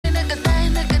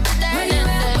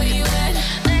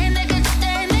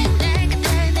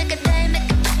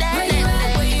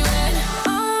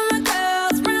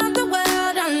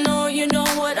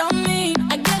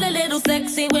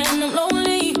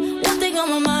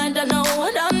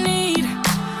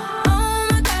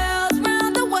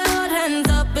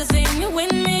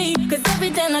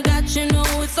you know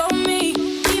it's on me.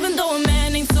 Even though a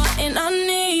man ain't something I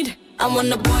need. I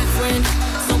want a boyfriend,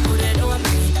 so put it on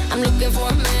me. I'm looking for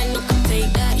a man who can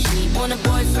take that heat. Want a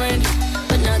boyfriend,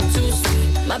 but not too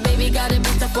sweet. My baby got a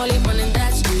bit tough while he running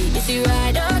that street. Is he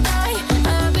ride or die?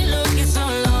 I've been looking so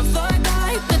long for a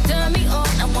guy to turn me on.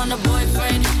 I want a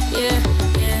boyfriend, yeah,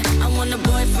 yeah. I want a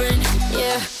boyfriend,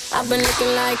 yeah. I've been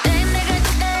looking like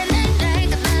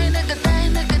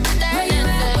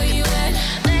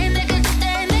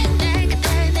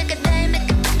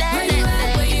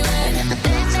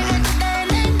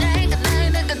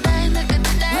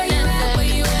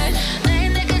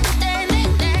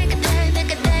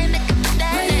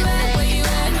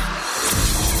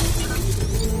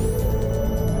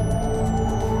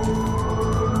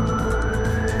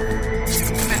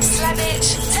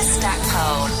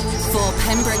For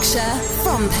Pembrokeshire,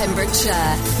 from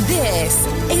Pembrokeshire, this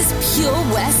is Pure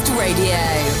West Radio.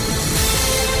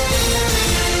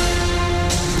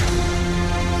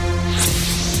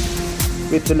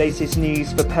 With the latest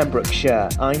news for Pembrokeshire,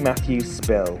 I'm Matthew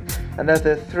Spill.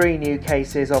 Another 3 new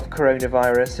cases of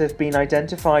coronavirus have been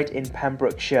identified in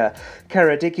Pembrokeshire.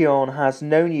 Ceredigion has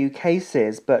no new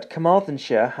cases, but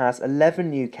Carmarthenshire has 11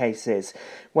 new cases.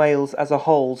 Wales as a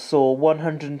whole saw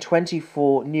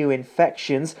 124 new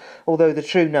infections, although the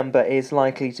true number is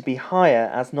likely to be higher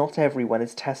as not everyone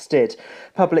is tested.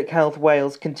 Public Health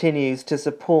Wales continues to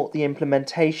support the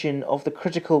implementation of the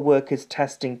critical workers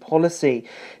testing policy.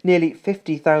 Nearly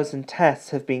 50,000 tests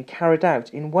have been carried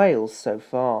out in Wales so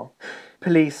far.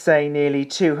 Police say nearly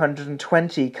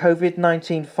 220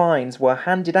 COVID-19 fines were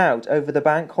handed out over the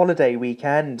bank holiday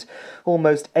weekend.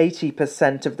 Almost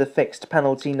 80% of the fixed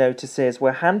penalty notices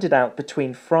were handed out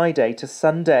between Friday to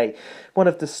Sunday. One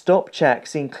of the stop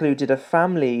checks included a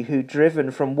family who'd driven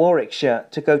from Warwickshire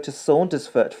to go to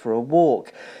Saundersfoot for a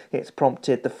walk. It's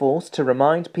prompted the force to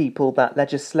remind people that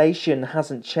legislation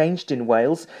hasn't changed in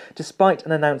Wales, despite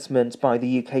an announcement by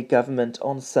the UK government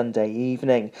on Sunday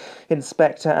evening.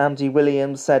 Inspector Andy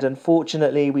Williams said,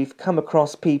 "Unfortunately, we've come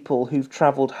across people who've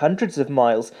travelled hundreds of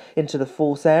miles into the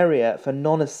force area for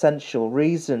non-essential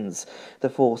reasons." The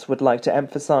force would like to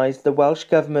emphasise the Welsh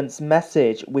Government's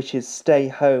message, which is stay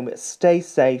home, stay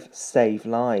safe, save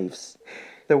lives.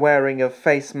 The wearing of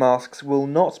face masks will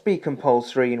not be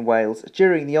compulsory in Wales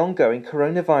during the ongoing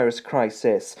coronavirus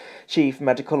crisis. Chief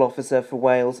Medical Officer for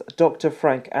Wales, Dr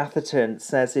Frank Atherton,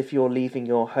 says if you're leaving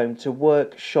your home to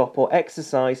work, shop or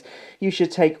exercise, you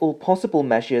should take all possible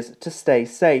measures to stay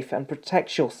safe and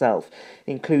protect yourself,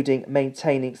 including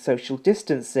maintaining social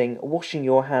distancing, washing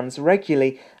your hands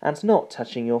regularly and not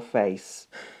touching your face.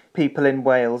 People in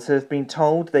Wales have been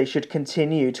told they should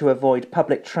continue to avoid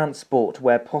public transport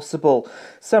where possible.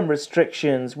 Some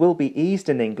restrictions will be eased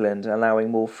in England,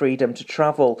 allowing more freedom to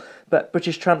travel, but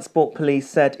British Transport Police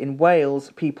said in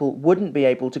Wales people wouldn't be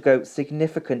able to go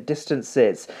significant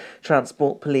distances.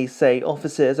 Transport Police say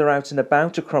officers are out and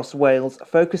about across Wales,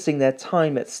 focusing their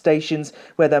time at stations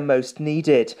where they're most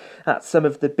needed. At some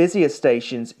of the busier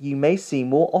stations, you may see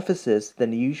more officers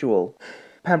than usual.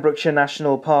 Pembrokeshire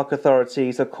National Park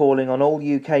authorities are calling on all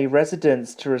UK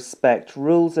residents to respect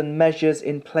rules and measures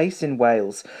in place in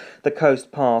Wales. The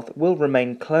coast path will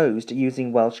remain closed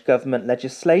using Welsh Government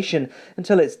legislation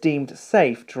until it's deemed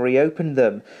safe to reopen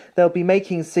them. They'll be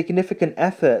making significant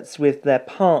efforts with their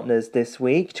partners this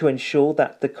week to ensure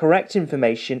that the correct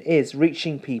information is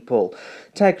reaching people.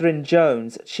 Tegrin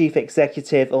Jones, Chief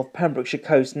Executive of Pembrokeshire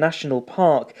Coast National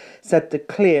Park, said the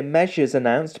clear measures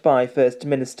announced by First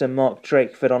Minister Mark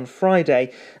Drakeford on Friday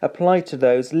apply to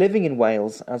those living in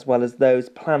Wales as well as those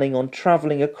planning on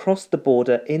travelling across the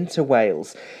border into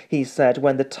Wales. He said,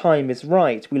 "When the time is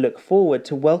right, we look forward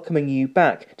to welcoming you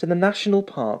back to the national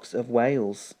parks of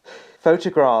Wales."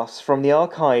 Photographs from the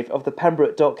archive of the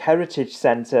Pembroke Dock Heritage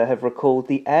Centre have recalled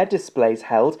the air displays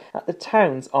held at the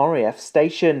town's RAF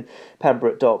station.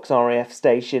 Pembroke Dock's RAF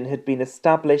station had been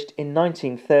established in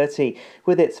 1930,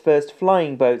 with its first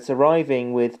flying boats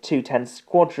arriving with 210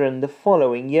 Squadron the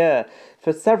following year.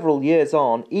 For several years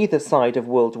on either side of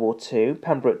World War II,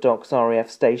 Pembroke Dock's RAF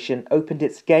station opened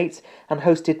its gates and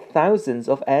hosted thousands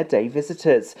of Air Day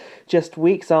visitors. Just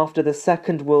weeks after the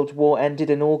Second World War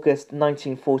ended in August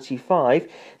 1945,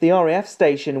 the RAF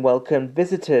station welcomed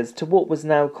visitors to what was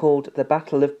now called the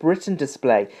Battle of Britain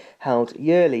display, held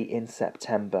yearly in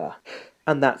September.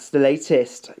 And that's the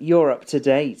latest. You're up to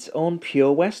date on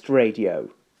Pure West Radio.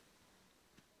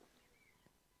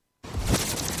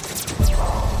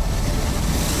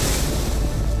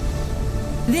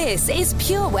 This is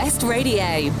Pure West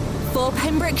Radio. For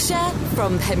Pembrokeshire,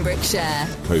 from Pembrokeshire.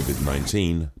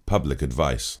 COVID-19 public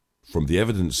advice. From the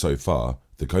evidence so far,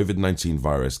 The COVID-19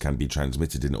 virus can be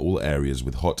transmitted in all areas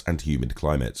with hot and humid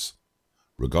climates.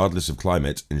 Regardless of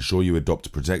climate, ensure you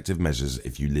adopt protective measures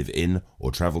if you live in or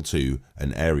travel to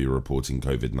an area reporting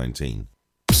COVID-19.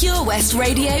 Pure West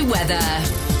Radio weather.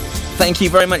 Thank you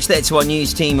very much there to our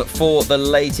news team for the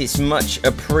latest. Much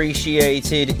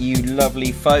appreciated, you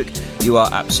lovely folk. You are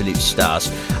absolute stars.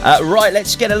 Right,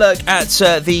 let's get a look at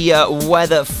the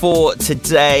weather for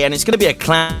today. And it's going to be a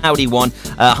cloudy one.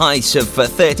 Highs of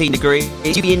 13 degrees.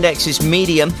 UV index is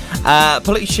medium.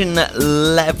 Pollution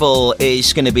level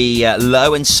is going to be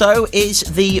low. And so is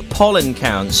the pollen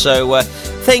count. So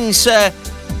things...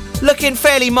 looking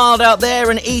fairly mild out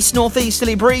there, an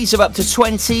east-northeasterly breeze of up to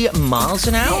 20 miles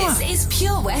an hour. This is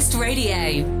Pure West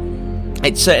Radio.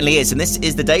 It certainly is, and this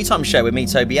is the daytime show with me,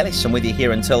 Toby Ellis. I'm with you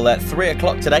here until 3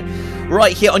 o'clock today,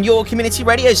 right here on your community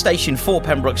radio station for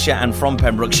Pembrokeshire and from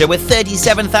Pembrokeshire, with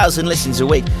 37,000 listens a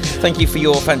week. Thank you for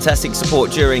your fantastic support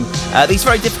during these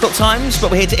very difficult times, but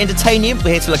we're here to entertain you,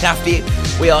 we're here to look after you.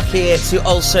 We are here to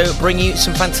also bring you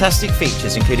some fantastic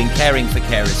features, including Caring for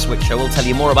Carers, which I will tell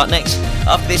you more about next,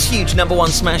 after this huge number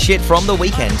one smash hit from the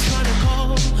weekend.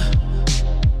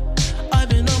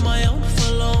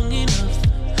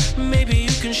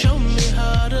 Show me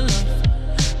how to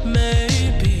love.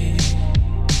 Maybe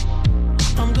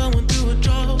I'm going through a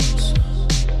drought.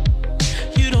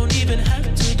 You don't even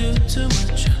have to do too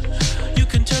much. You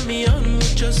can turn me on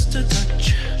with just a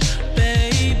touch,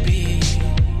 baby.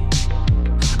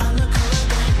 I look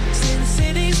around, see the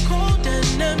city's cold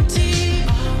and empty.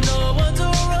 No one's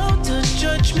around to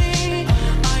judge me.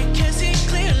 I can see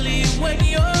clearly when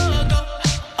you're gone.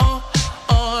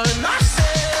 And I say,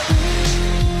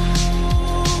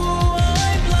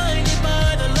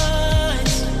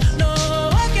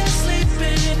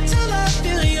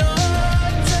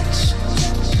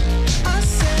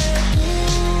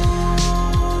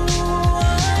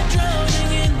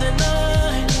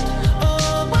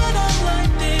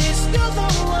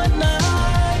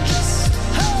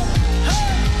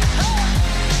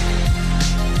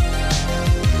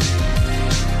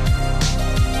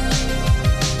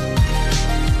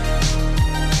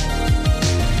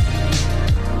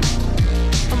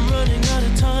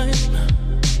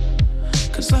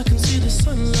 I can see the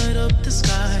sun light up the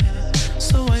sky,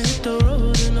 so I hit the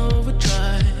road and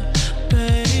overdrive,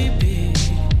 baby.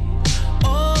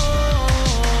 Oh,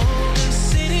 the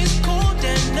city's cold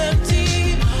and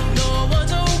empty. No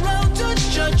one's around to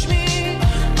judge me.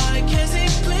 I can see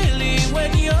clearly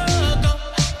when you're gone.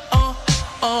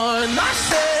 And I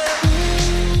said,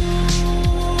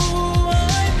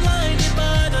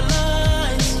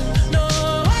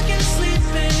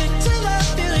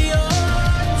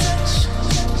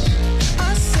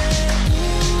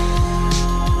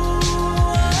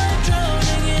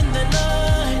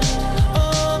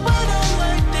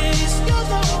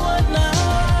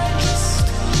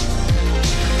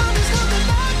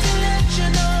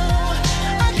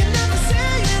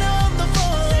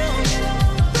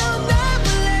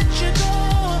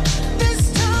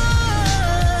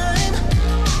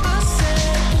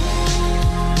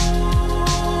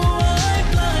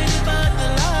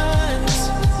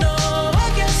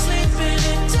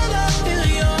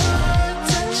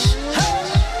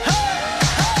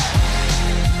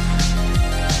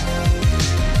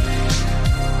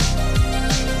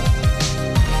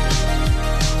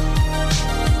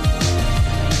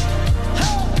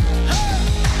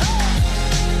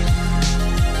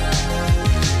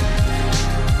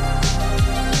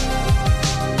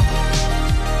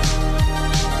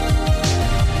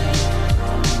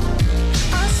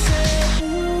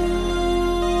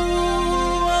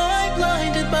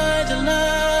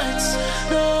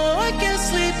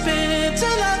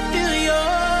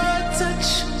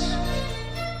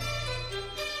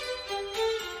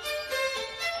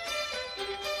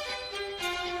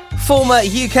 Former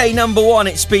UK number one,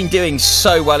 it's been doing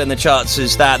so well in the charts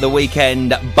as that the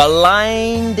weekend.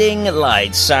 Blinding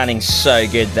Lights, sounding so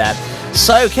good that.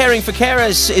 So Caring for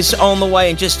Carers is on the way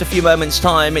in just a few moments'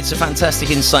 time. It's a fantastic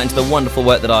insight into the wonderful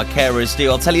work that our carers do.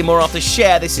 I'll tell you more after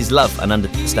Share. This is Love and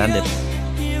Understanding.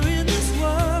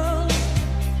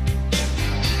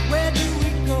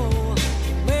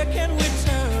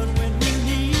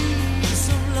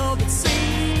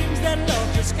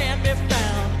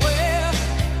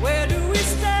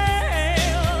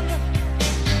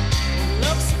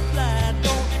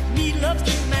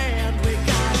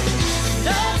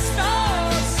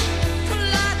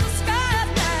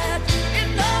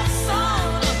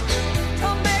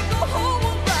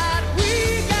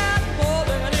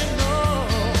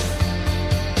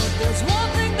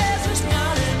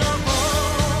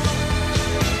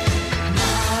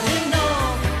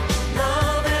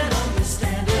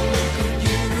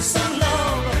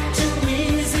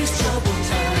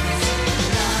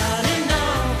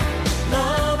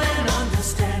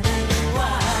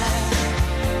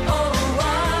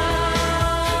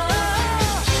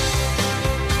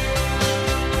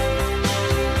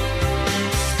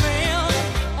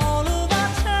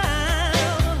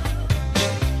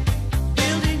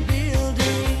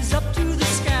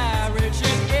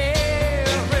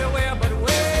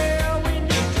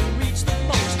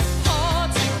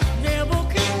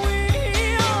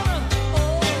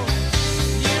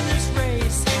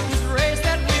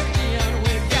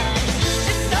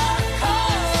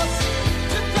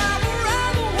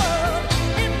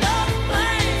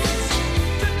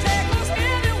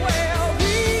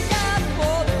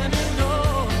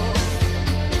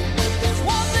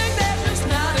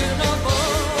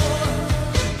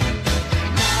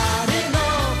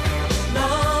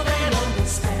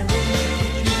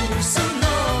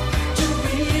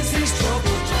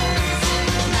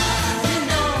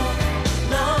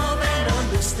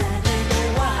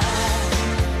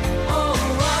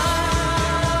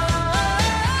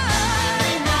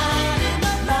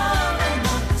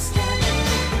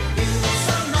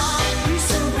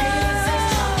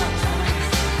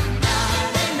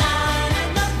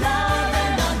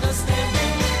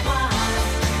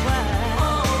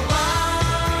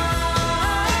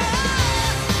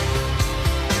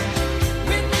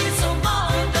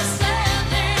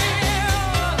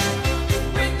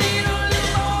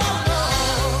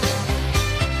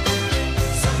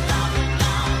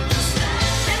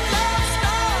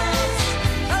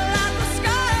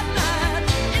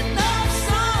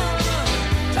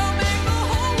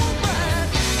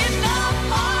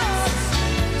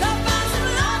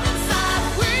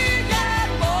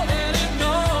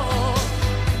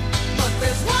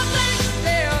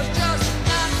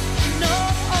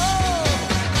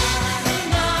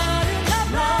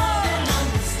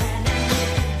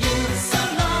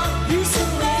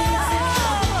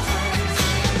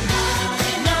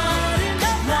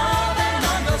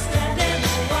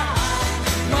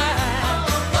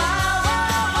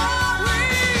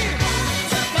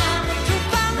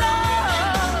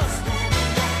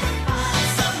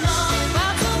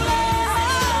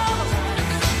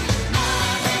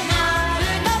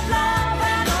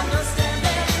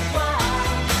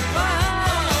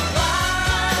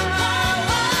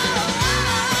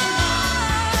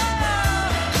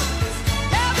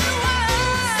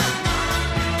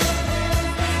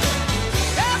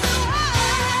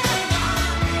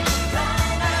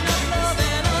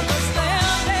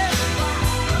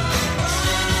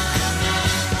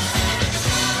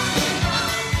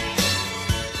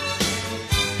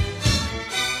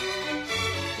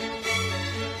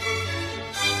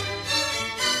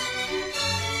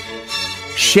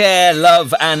 Share,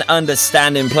 love and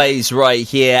understanding plays right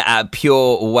here at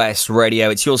Pure West Radio.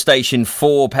 It's your station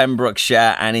for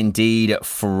Pembrokeshire and indeed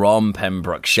from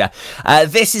Pembrokeshire.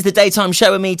 This is the daytime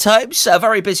show with me, Tobes. A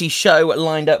very busy show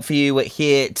lined up for you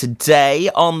here today.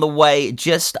 On the way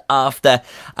just after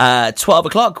 12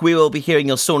 o'clock, we will be hearing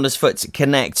your Saundersfoot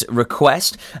Connect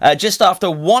request. Just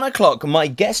after 1 o'clock, my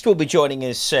guest will be joining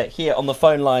us here on the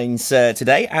phone lines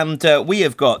today. And we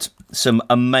have got some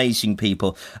amazing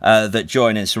people that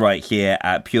join us right here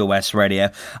at Pure West Radio.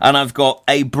 And I've got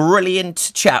a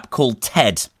brilliant chap called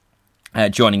Ted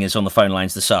joining us on the phone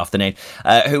lines this afternoon,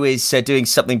 who is doing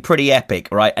something pretty epic,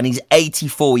 right? And he's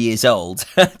 84 years old,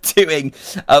 doing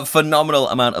a phenomenal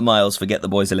amount of miles. Forget the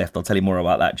boys are left. I'll tell you more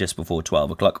about that just before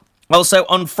 12 o'clock. Also,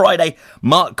 on Friday,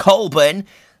 Mark Colburn,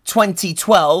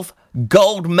 2012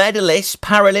 gold medalist,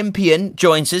 Paralympian,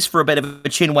 joins us for a bit of a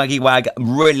chin waggy wag.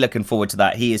 I'm really looking forward to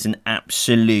that. He is an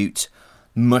absolute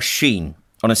machine.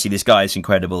 Honestly, this guy is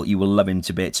incredible. You will love him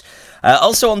to bits.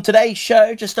 Also on today's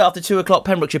show, just after 2 o'clock,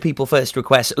 Pembrokeshire People First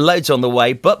request. Loads on the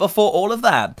way. But before all of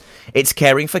that, it's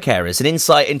Caring for Carers, an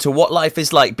insight into what life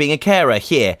is like being a carer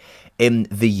here in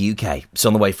the UK. It's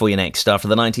on the way for you next after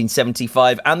the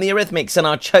 1975 and the Eurythmics and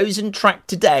our chosen track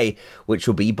today, which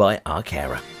will be by our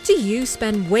carer. Do you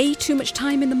spend way too much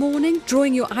time in the morning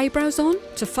drawing your eyebrows on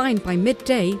to find by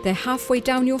midday they're halfway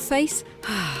down your face?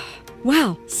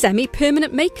 Well,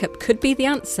 semi-permanent makeup could be the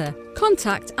answer.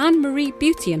 Contact Anne-Marie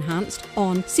Beauty Enhanced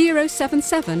on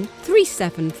 077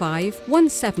 375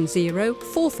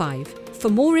 17045. For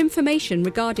more information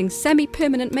regarding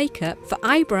semi-permanent makeup for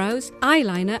eyebrows,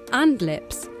 eyeliner and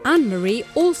lips. Anne-Marie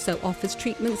also offers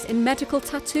treatments in medical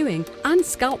tattooing and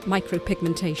scalp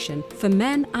micropigmentation for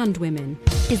men and women.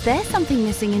 Is there something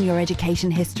missing in your education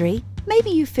history?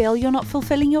 Maybe you feel you're not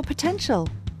fulfilling your potential.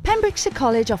 Pembrokeshire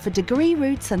College offer degree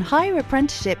routes and higher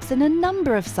apprenticeships in a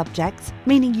number of subjects,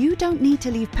 meaning you don't need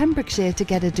to leave Pembrokeshire to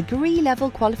get a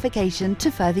degree-level qualification to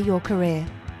further your career.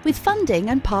 With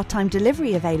funding and part-time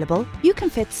delivery available, you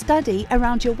can fit study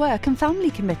around your work and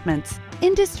family commitments.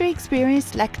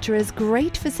 Industry-experienced lecturers,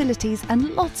 great facilities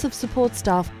and lots of support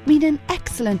staff mean an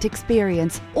excellent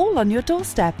experience, all on your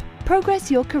doorstep. Progress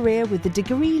your career with the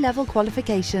degree-level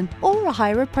qualification or a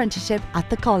higher apprenticeship at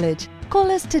the college.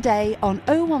 Call us today on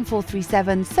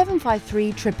 01437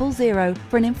 753 000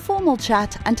 for an informal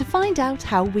chat and to find out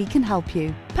how we can help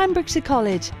you. Pembrokeshire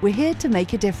College, we're here to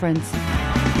make a difference.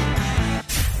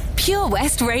 Pure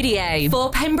West Radio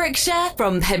for Pembrokeshire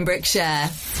from Pembrokeshire.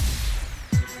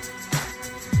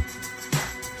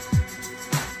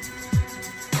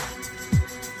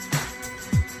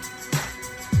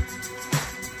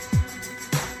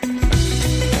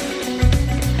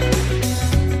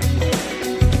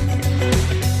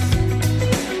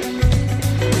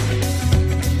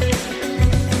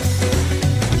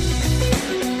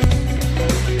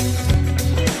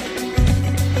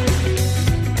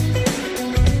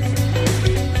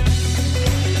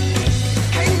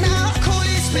 Hey now, call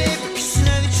this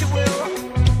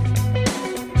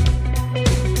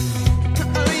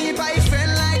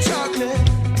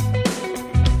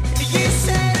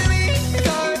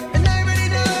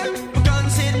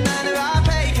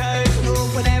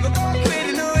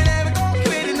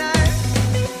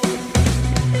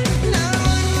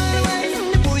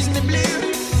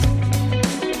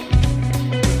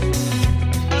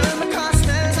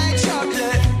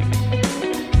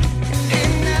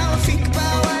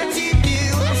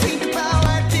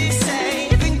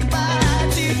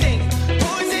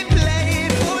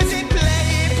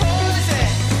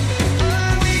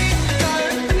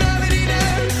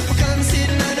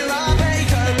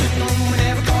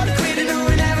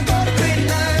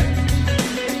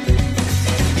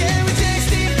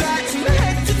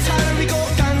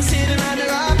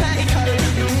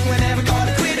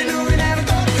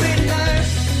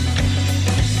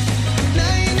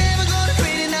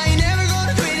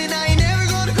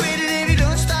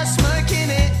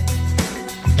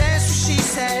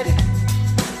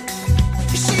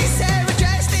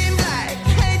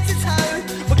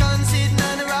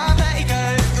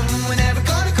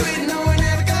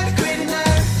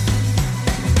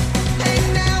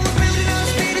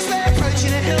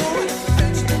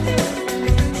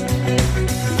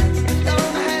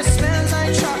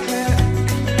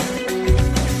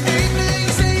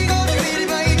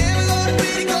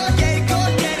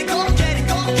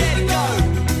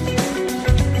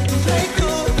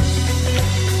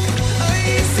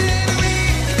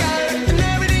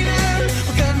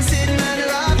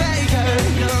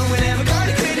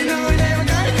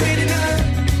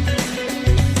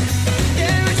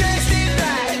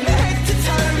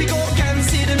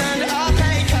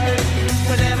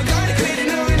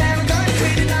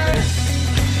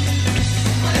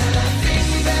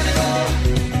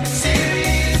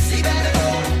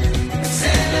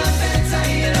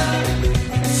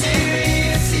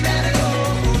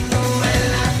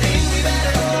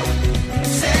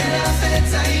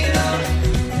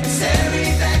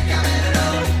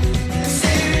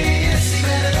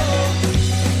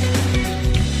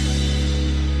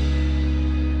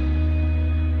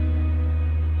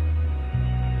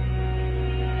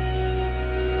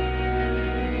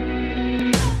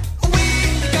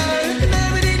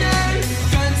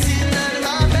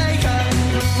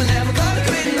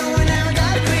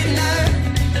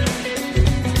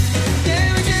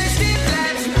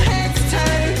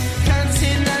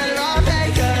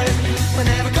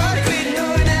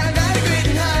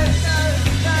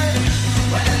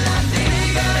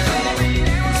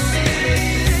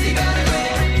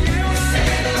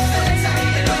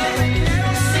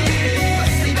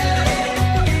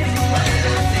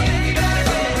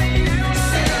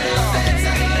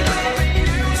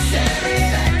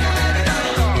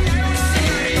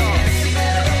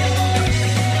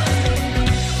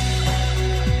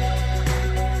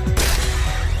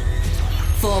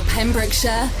For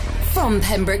Pembrokeshire, from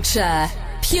Pembrokeshire,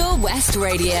 Pure West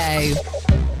Radio.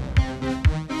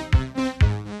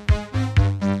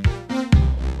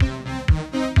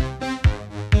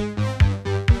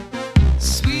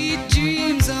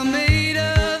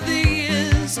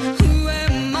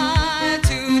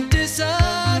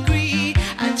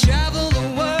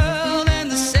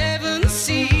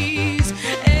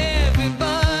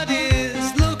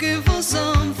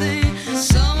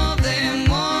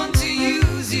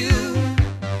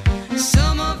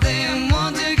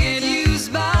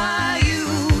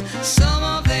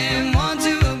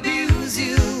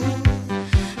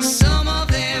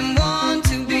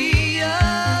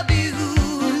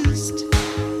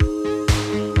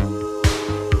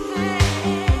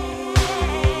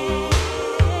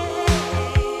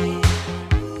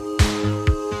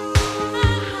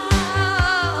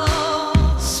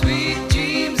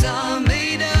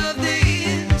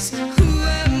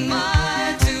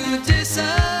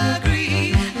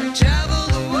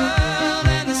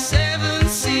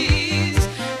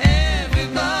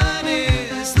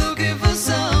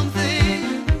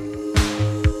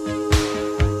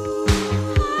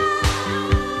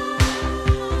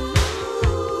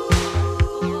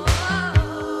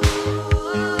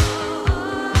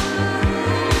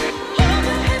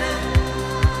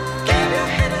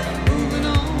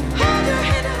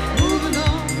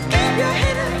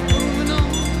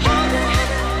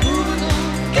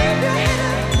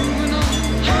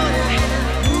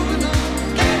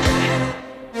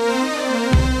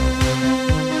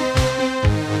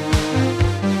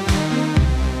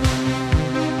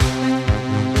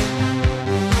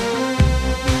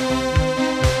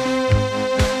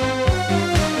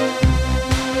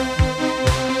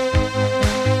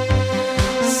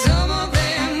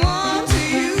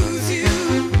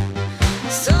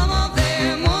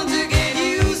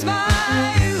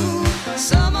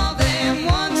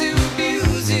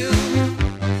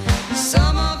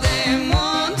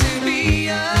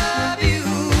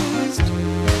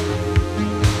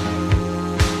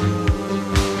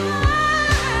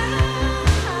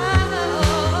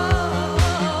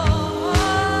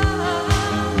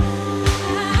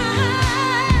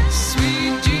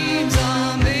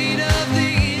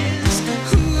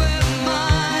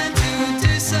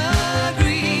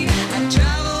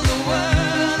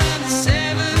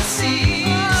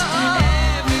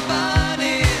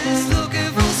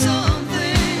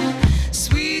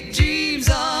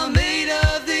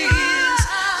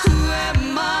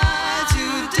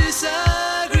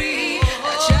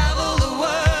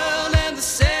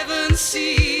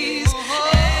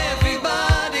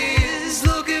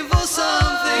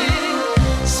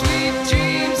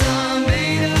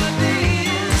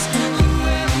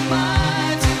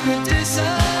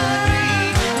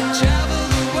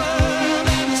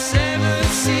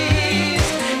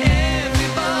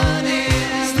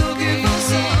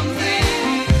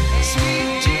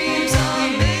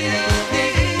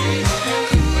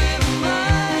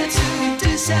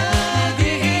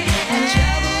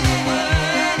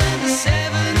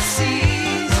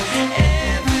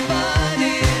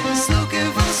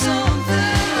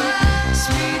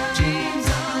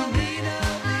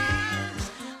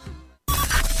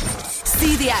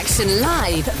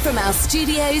 Live from our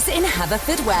studios in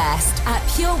Haverfordwest at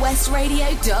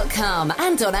purewestradio.com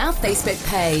and on our Facebook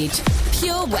page,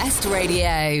 Pure West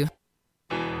Radio.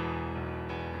 At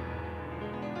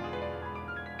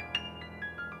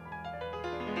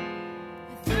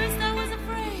first I was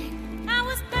afraid, I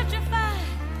was petrified,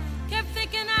 kept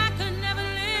thinking I could never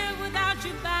live without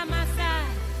you by my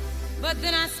side. But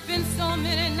then I spent so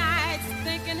many nights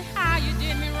thinking how you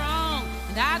did me wrong,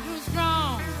 and I grew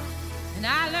strong. And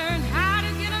I learned how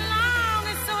to get along,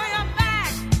 and so you're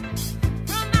back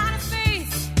from outer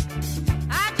space.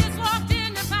 I just walked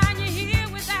in to find you here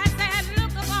with that sad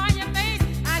look upon your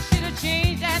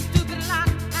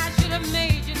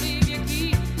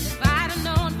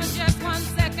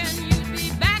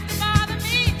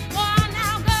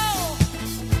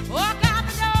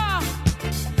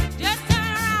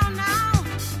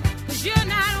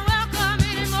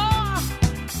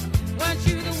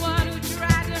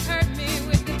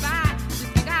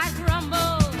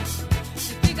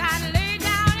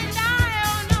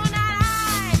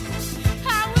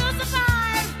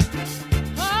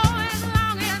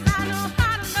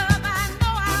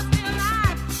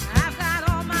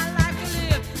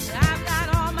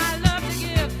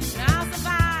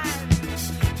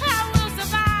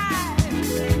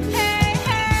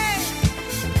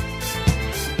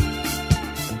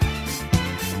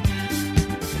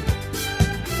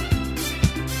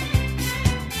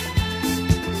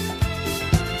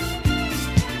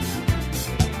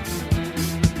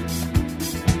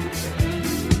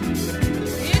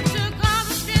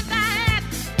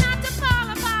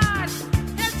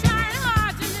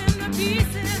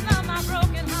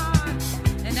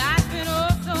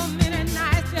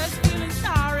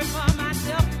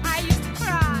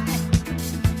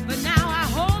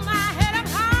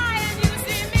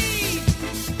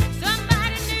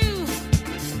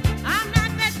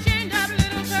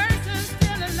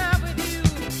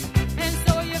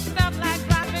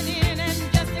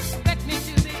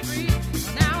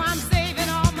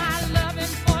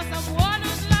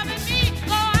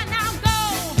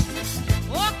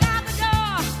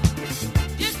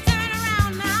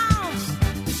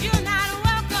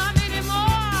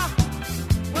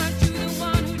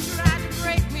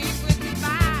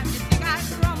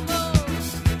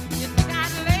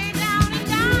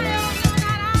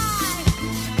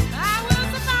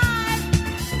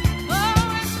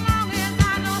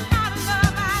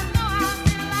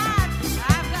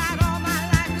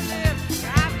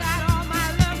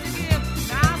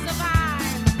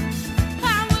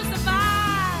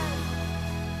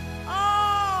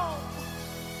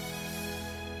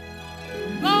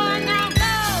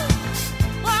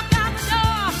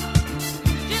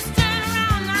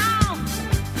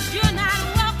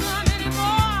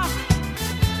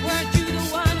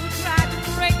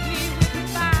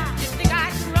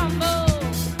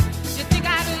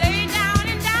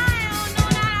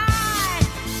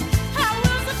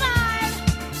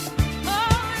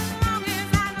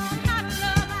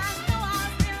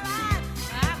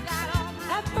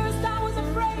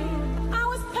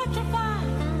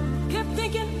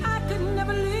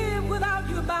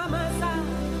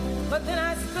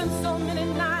spent so many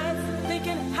nights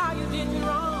thinking how you did me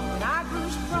wrong. And I grew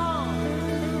strong,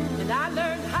 and I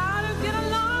learned how to get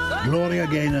along. Gloria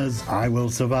Gaynor's I Will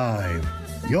Survive.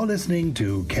 You're listening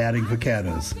to Caring for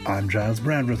Carers. I'm Giles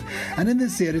Brandreth, and in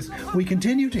this series we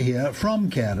continue to hear from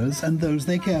carers and those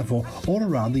they care for all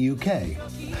around the UK.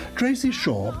 Tracy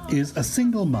Shaw is a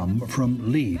single mum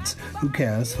from Leeds who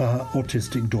cares for her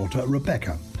autistic daughter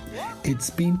Rebecca.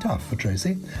 It's been tough for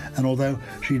Tracy, and although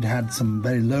she'd had some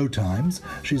very low times,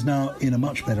 she's now in a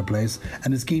much better place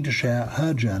and is keen to share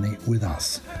her journey with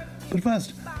us. But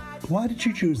first, why did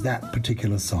she choose that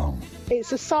particular song?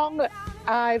 It's a song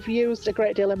I've used a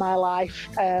great deal in my life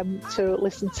to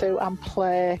listen to and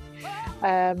play,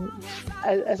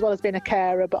 as well as being a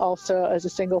carer, but also as a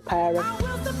single parent.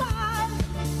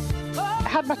 I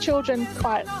had my children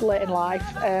quite late in life,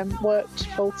 worked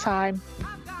full-time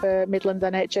for Midland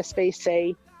and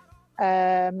HSBC,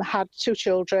 had two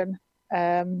children,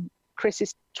 Chris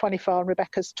is 24 and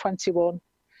Rebecca's 21,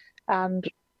 and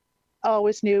I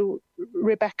always knew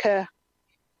Rebecca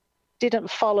didn't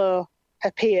follow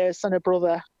her peers and her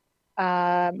brother,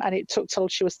 and it took till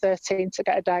she was 13 to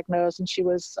get her diagnosed, and she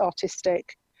was autistic.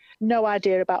 No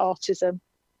idea about autism.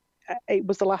 It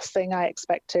was the last thing I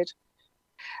expected,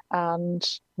 and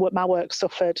my work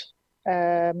suffered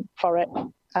for it,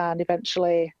 and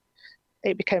eventually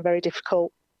it became very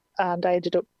difficult, and I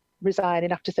ended up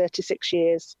resigning after 36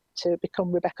 years to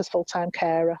become Rebecca's full-time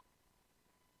carer.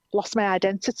 Lost my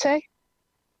identity,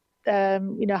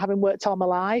 having worked all my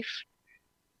life,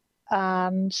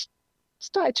 and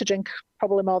started to drink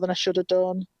probably more than I should have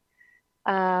done,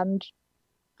 and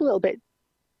a little bit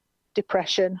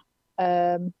depression,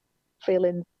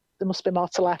 feeling there must be more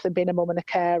to life than being a mum and a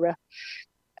carer.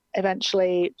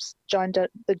 Eventually joined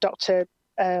the doctor,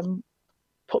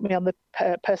 put me on the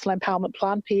personal empowerment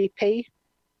plan, PEP.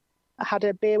 I had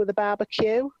a beer with a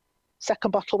barbecue.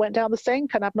 Second bottle went down the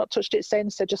sink, and I've not touched it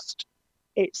since. So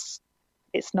it's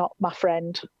not my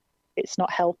friend. It's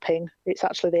not helping. It's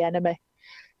actually the enemy.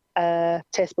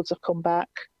 Taste buds have come back.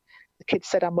 The kids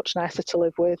said I'm much nicer to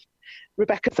live with.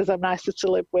 Rebecca says I'm nicer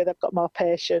to live with. I've got more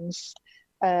patience.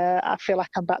 I feel like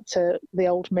I'm back to the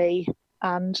old me.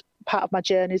 And part of my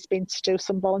journey has been to do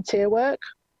some volunteer work,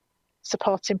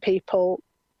 supporting people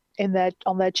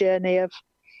on their journey of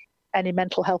any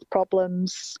mental health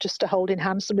problems, just to hold in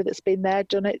hand somebody that's been there,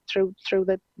 done it through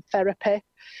the therapy,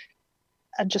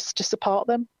 and just to support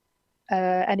them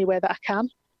any way that I can.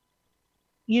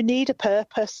 You need a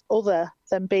purpose other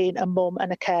than being a mum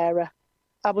and a carer.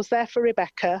 I was there for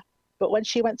Rebecca, but when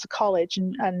she went to college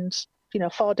and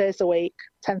 4 days a week,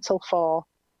 10 till 4,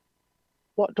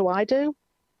 what do?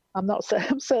 I'm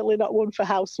certainly not one for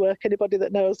housework, anybody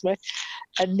that knows me,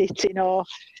 and knitting or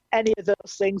any of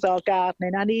those things, or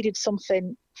gardening. I needed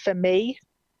something for me,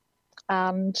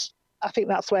 and I think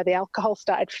that's where the alcohol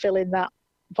started filling that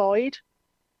void.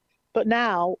 But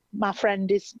now my friend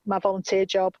is my volunteer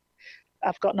job.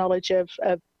 I've got knowledge of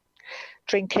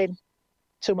drinking,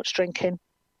 too much drinking.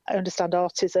 I understand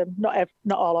autism, not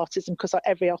all autism, because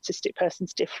every autistic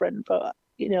person's different, but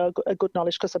a good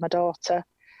knowledge because of my daughter.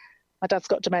 My dad's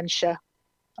got dementia.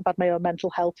 I've had my own mental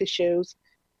health issues,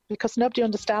 because nobody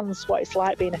understands what it's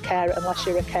like being a carer unless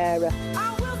you're a carer.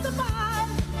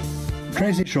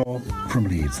 Tracy Shaw from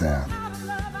Leeds there.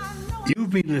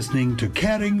 You've been listening to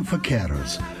Caring for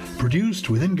Carers, produced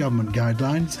within government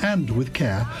guidelines and with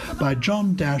care by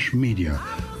John Dash Media,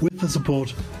 with the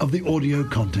support of the Audio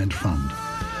Content Fund.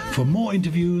 For more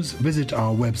interviews, visit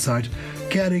our website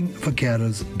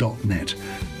caringforcarers.net,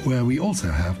 where we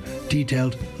also have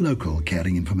detailed local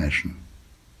caring information.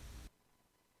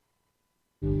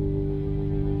 No,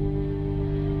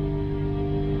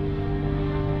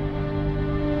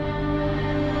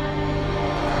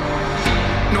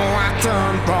 I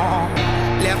done wrong,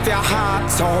 left your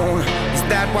heart torn. Is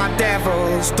that what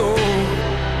devils do?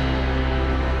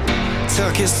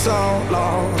 Took you so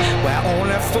long, where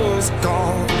only fools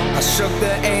go. I shook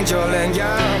the angel and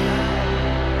young.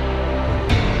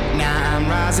 Now I'm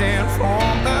rising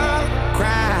from the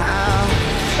ground,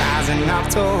 rising up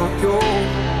to you.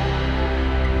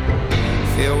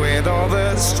 Filled with all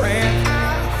the strength I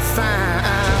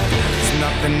find, there's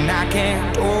nothing I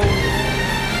can't do.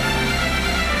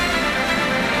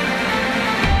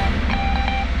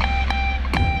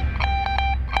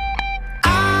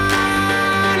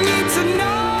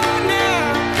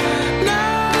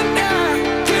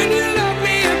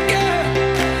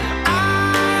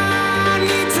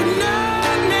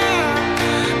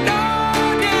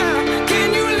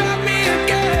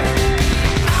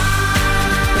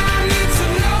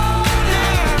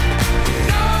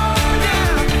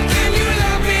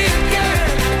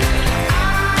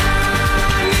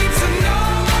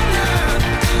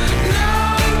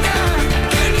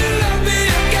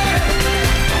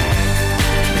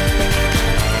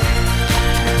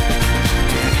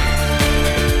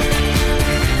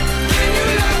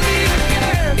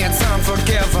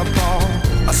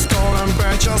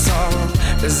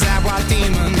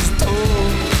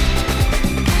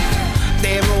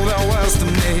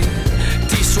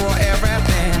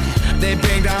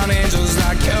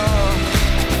 cure.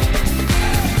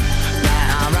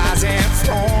 Now I'm rising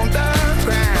from the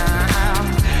ground,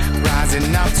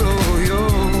 rising up to you.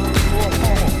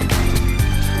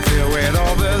 Filled with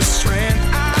all the strength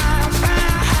I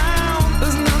found,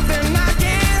 there's nothing I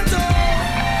can't do.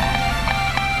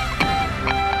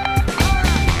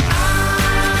 I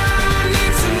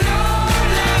need to know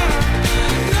now,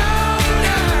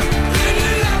 can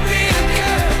you love me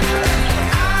again?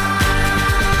 I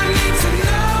need to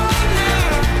know now,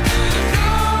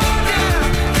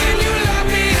 can you love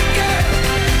me again?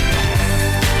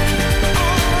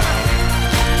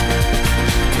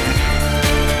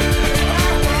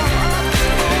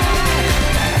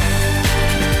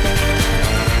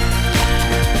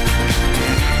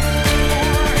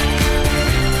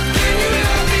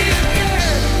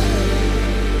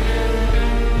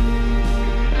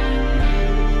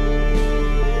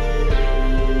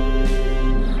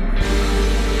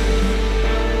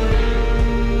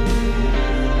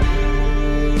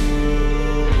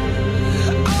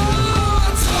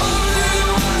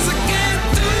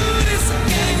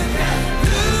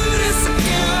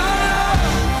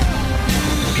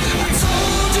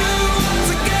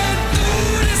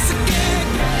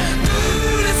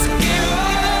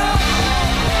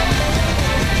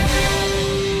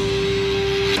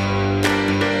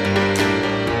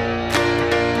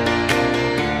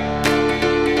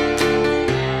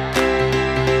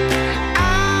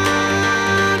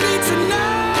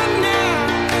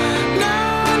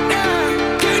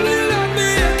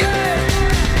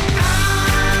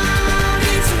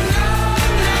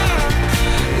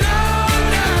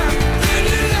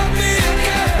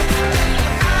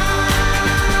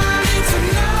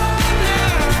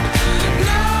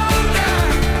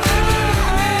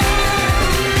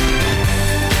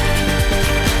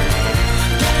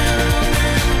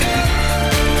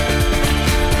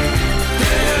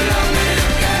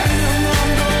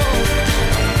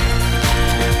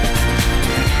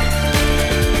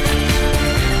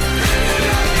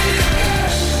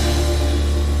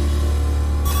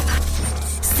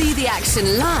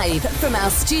 Live from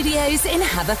our studios in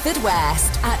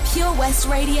Haverfordwest at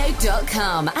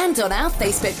purewestradio.com and on our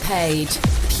Facebook page,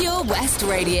 Pure West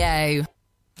Radio.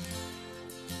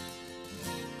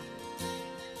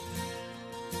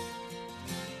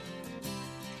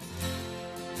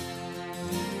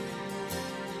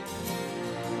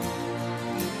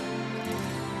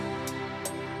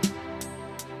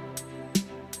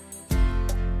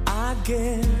 I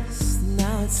guess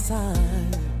now it's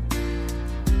time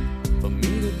for me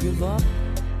to give up.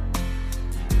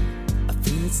 I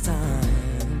feel it's time.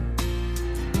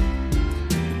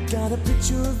 Got a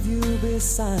picture of you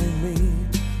beside me.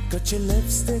 Got your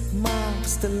lipstick mark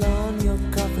still on your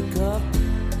coffee cup.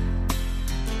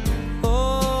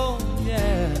 Oh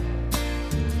yeah.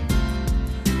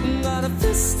 Got a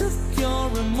fist of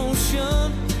pure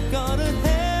emotion. Got a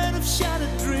head of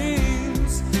shattered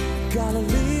dreams. Gotta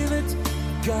leave it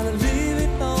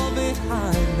all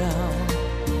behind now.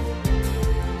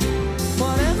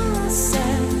 Whatever I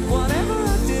said, whatever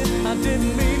I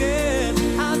didn't mean it.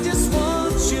 I just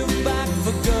want you back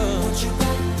for good. Want you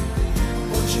back,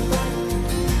 want you back,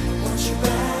 want you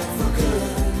back for good.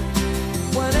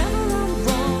 Whenever I'm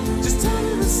wrong, just tell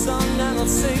me the song and I'll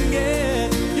sing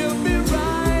it. You'll be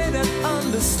right and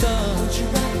understood. Want you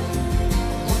back,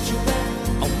 want you back,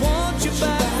 I want you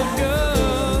back for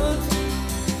good.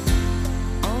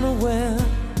 Unaware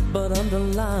but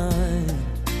underlined,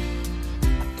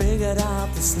 figured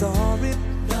out the story.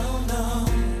 No,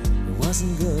 it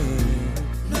wasn't good.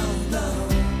 No,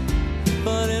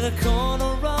 but in a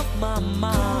corner of my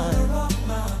mind,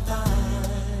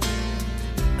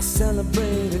 I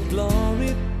celebrated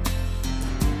glory.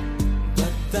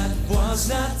 But that was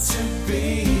not to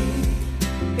be.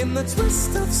 In the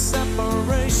twist of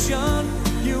separation,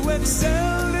 you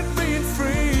excelled at being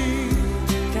free.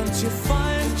 Can't you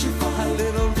find a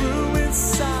little room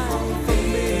inside for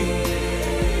me?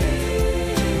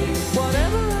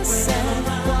 Whatever I said,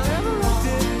 whatever I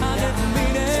didn't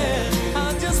mean it. I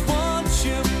just want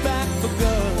you back for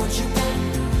good. Want you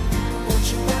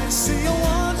back, see, I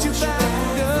want you back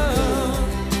for good.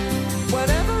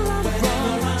 Whenever I'm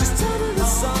wrong, just tell me the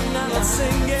song and I'll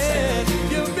sing it.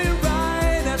 You'll be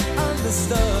right and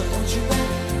understood. Want you back,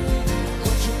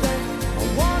 I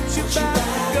want you back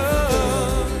for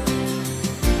good.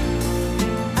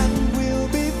 And we'll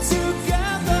be together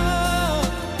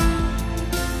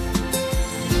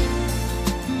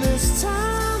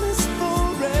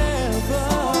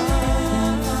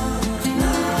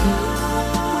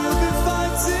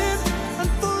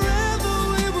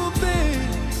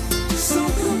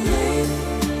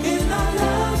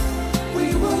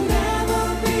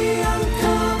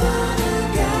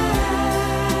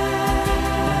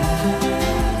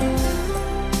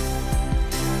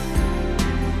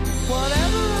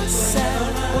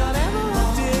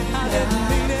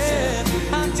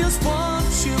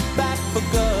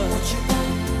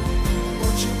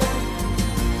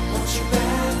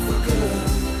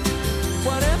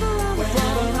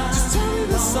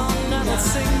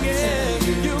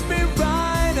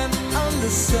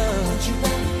sun.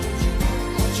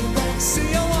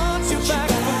 See, I want you back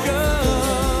for good.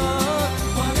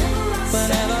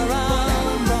 Whenever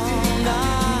I'm wrong,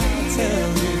 I'll tell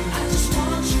you. I just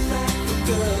want you back for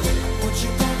good. I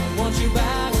want you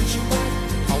back.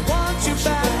 I want you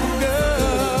back for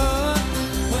good.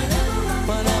 Whenever I'm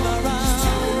wrong, I'll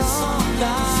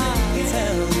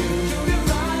tell you.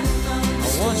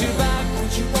 I want you back.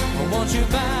 I want you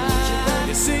back.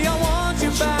 You see, I want you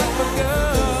back for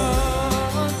good.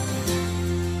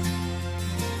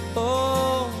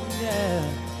 Oh, yeah.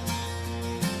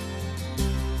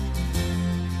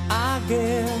 I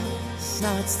guess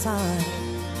now it's time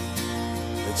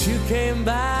that you came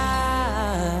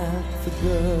back for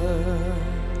good.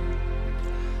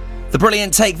 The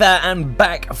brilliant Take That and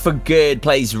Back for Good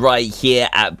plays right here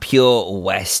at Pure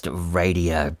West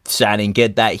Radio. Sounding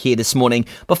good that here this morning.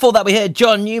 Before that we heard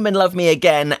John Newman, Love Me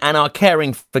Again, and our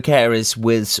Caring for Carers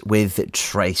was with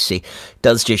Tracy.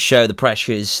 Does just show the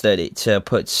pressures that it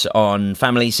puts on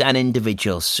families and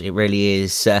individuals. It really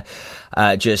is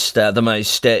just the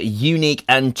most unique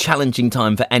and challenging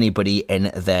time for anybody in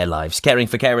their lives. Caring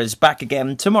for Carers back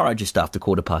again tomorrow just after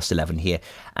 11:15 here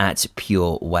at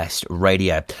Pure West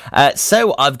Radio.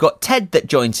 So I've got Ted that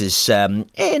joins us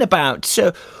in about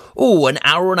an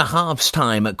hour and a half's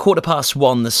time at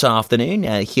 1:15 this afternoon.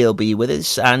 He'll be with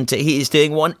us, and he is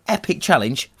doing one epic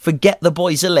challenge for Get the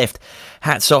Boys a Lift.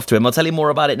 Hats off to him. I'll tell you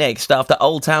more about it next after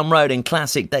Old Town Road and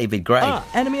classic David Gray.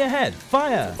 Enemy ahead.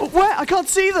 Fire. Oh, where? I can't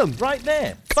see them. Right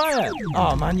there. Fire.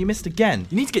 Oh, man, you missed again.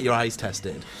 You need to get your eyes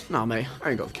tested. Nah, mate,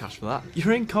 I ain't got the cash for that.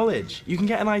 You're in college. You can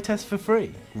get an eye test for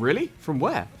free. Really? From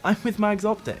where? I'm with Mags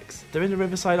Optics. They're in the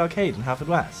Riverside Arcade in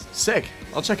Haverfordwest. Sick.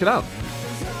 I'll check it out.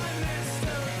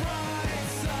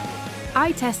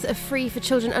 Eye tests are free for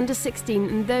children under 16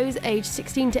 and those aged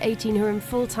 16 to 18 who are in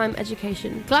full-time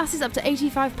education. Glasses up to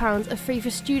 £85 are free for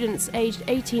students aged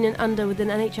 18 and under with an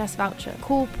NHS voucher.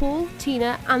 Call Paul,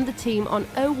 Tina and the team on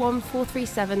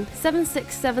 01437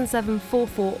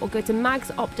 767744 or go to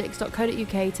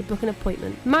magsoptics.co.uk to book an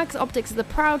appointment. Mags Optics are the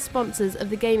proud sponsors of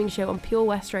the gaming show on Pure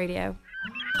West Radio.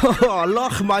 Oh,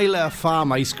 Lochmeyler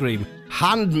Farm Ice Cream.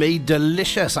 Handmade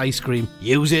delicious ice cream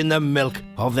using the milk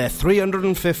of their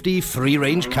 350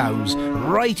 free-range cows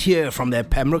right here from their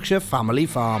Pembrokeshire family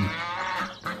farm.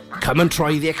 Come and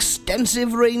try the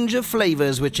extensive range of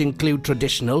flavours which include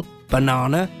traditional,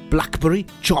 banana, blackberry,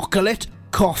 chocolate,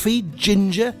 coffee,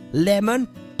 ginger, lemon,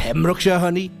 Pembrokeshire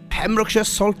honey, Pembrokeshire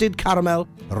salted caramel,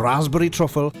 raspberry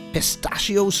truffle,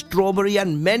 pistachio, strawberry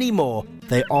and many more.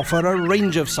 They offer a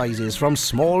range of sizes from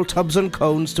small tubs and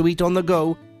cones to eat on the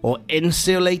go or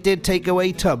insulated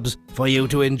takeaway tubs for you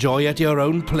to enjoy at your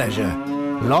own pleasure.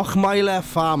 Lochmeyler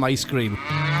Farm Ice Cream.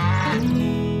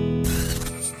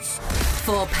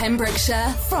 For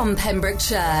Pembrokeshire, from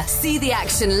Pembrokeshire. See the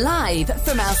action live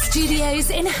from our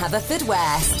studios in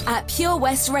Haverfordwest at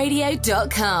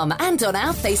purewestradio.com and on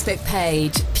our Facebook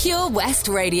page, Pure West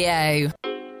Radio.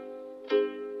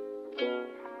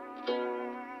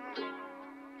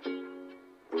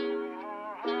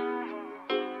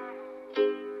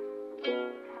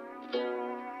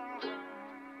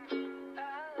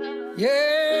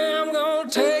 Yeah, I'm gonna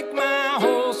take my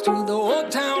horse to the old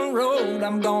town road.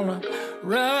 I'm gonna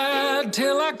ride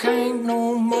till I can't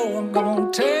no more. I'm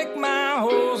gonna take my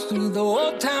horse to the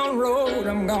old town road.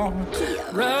 I'm gonna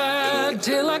ride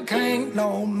till I can't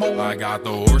no more. I got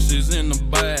the horses in the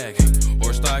back,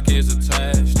 horse stock is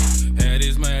attached. Head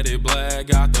is matted black,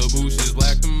 got the bushes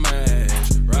black to match.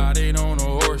 Riding on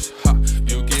a horse, ha,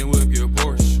 you can whip your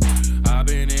Porsche. I've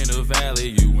been in the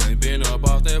valley, you ain't been up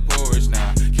off that porch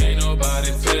now. Can't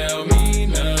nobody tell me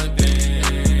nothing.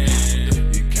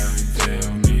 You can't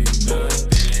tell me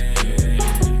nothing.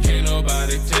 Can't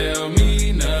nobody tell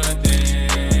me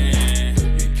nothing.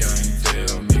 You can't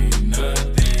tell me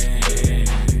nothing.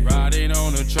 Riding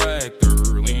on a tractor,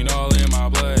 lean all in my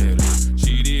bladder.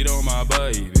 Cheated on my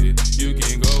baby, you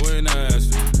can go and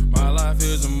ask her. My life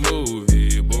is a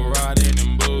movie, but riding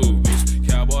in boobies.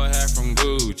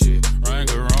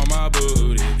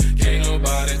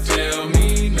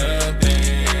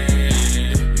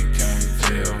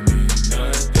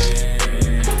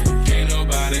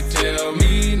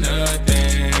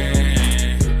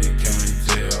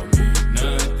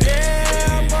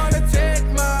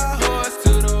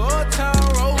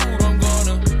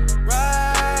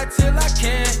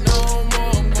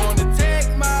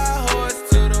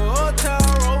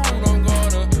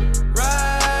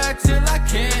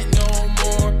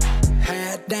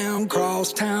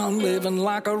 living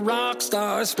like a rock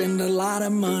star. Spend a lot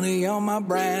of money on my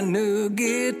brand new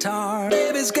guitar.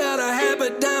 Baby's got a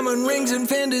habit, diamond rings and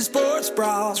Fendi sports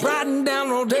bras. Riding down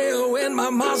Rodeo in my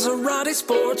Maserati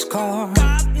sports car.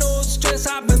 Got no stress,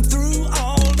 I've been through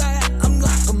all that. I'm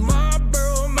like a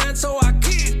Marlboro man, so I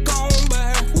kick on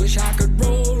back. Wish I could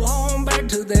roll on back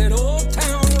to that old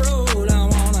town road. I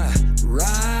wanna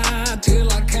ride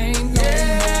till I can't no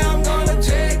more. I'm gonna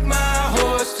take my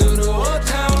horse to the old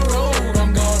town road.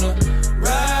 I'm gonna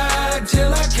ride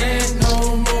till I can't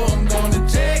no more. I'm gonna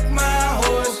take my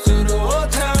horse to the old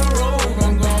town road.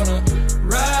 I'm gonna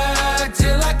ride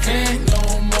till I can't no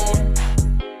more.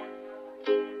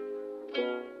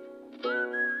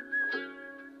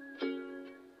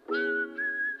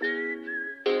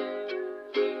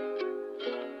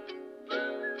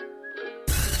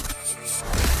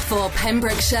 For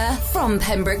Pembrokeshire, from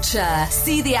Pembrokeshire.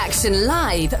 See the action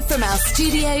live from our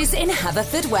studios in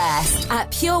Haverfordwest at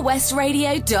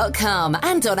purewestradio.com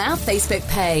and on our Facebook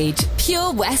page,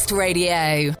 Pure West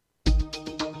Radio.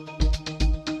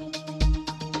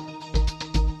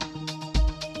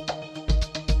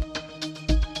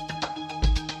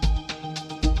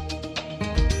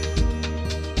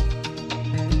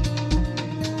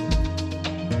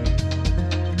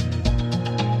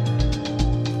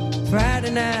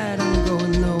 Friday night, I'm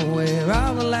going nowhere.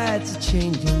 All the lights are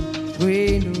changing,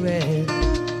 green to red.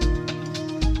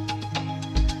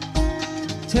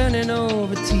 Turning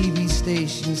over TV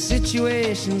stations,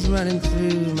 situations running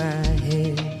through my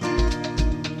head.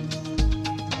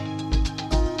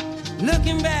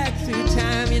 Looking back through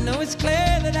time, you know it's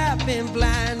clear that I've been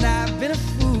blind, I've been a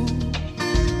fool.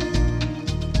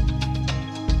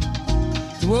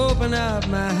 To open up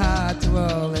my heart to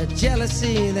all that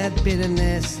jealousy, that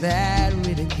bitterness, that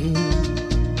ridicule.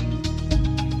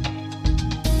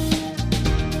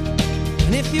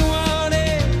 And if you want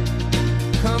it,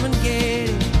 come and get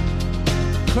it,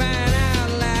 crying out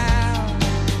loud.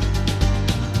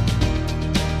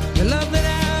 The love that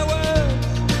I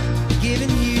was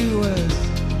giving you was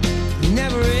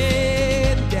never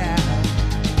in doubt.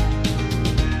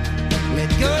 Let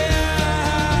go your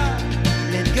heart,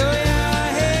 let go your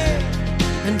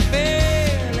and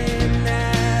feel it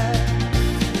now.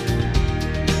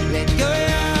 Let go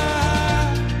your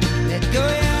heart, let go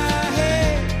your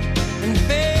head, and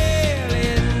feel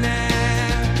it now.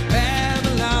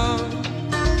 Babylon,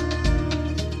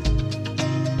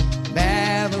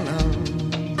 Babylon.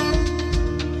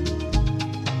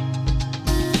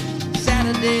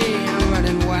 Saturday I'm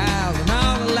running wild and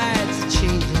all the lights are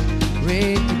changing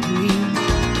red to green.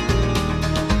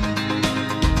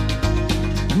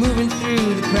 Moving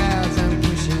through the crowds, I'm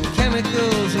pushing.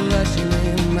 Chemicals are rushing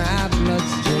in my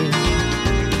bloodstream.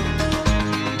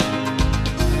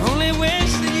 I only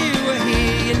wish that you were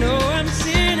here. You know I'm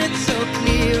seeing it so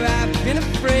clear. I've been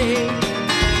afraid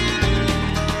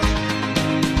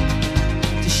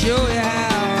to show you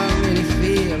how I really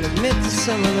feel. Admit to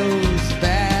some of those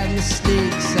bad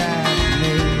mistakes I've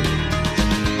made.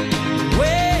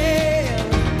 Well,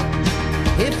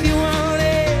 if you want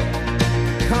it,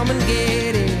 come and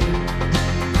get it.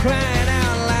 Crying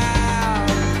out loud.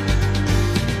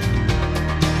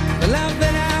 The love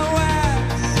that I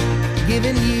was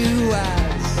giving you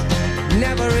was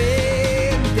never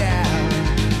in doubt.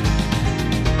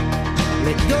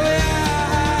 Let go your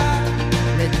heart,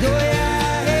 let go your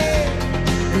head,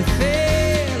 and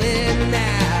feel it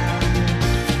now.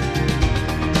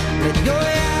 Let go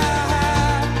your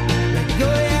heart, let go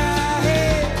your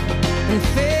head, and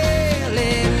feel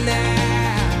it now.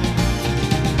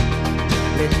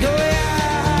 Let go your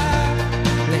heart,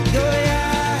 let go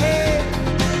your head,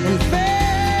 and feel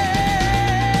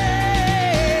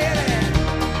it.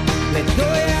 Let go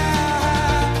your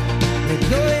heart, let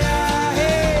go your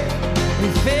head,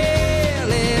 and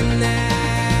feel it now.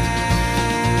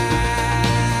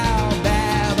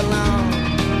 Babylon,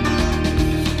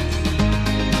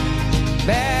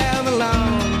 Babylon.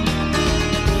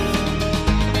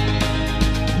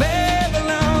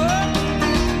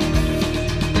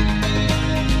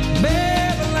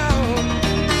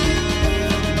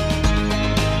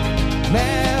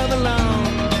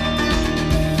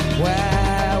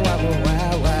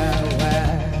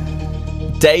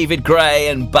 David Gray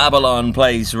and Babylon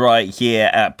plays right here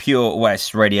at Pure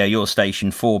West Radio, your station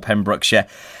for Pembrokeshire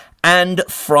and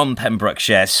from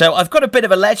Pembrokeshire. So I've got a bit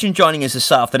of a legend joining us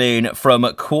this afternoon from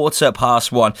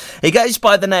 1:15. He goes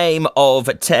by the name of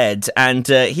Ted, and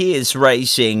he is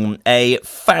raising a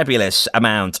fabulous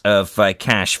amount of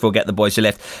cash for Get the Boys a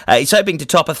Lift. He's hoping to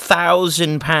top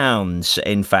 £1,000,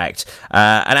 in fact.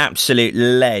 An absolute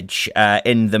ledge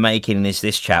in the making is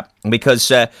this chap,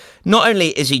 because not only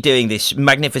is he doing this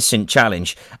magnificent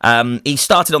challenge, he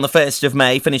started on the 1st of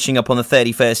May, finishing up on the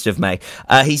 31st of May.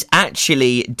 He's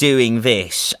actually doing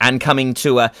this and coming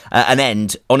to an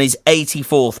end on his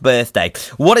 84th birthday.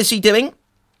 What is he doing?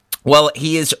 Well,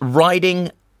 he is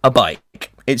riding a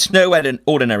bike. It's no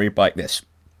ordinary bike, this.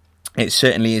 It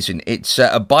certainly isn't. It's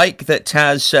a bike that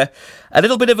has a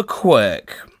little bit of a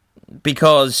quirk,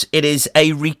 because it is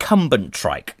a recumbent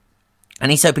trike. And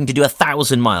he's hoping to do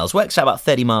 1,000 miles. Works out about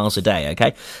 30 miles a day,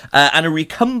 okay? And a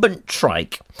recumbent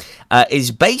trike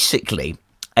is basically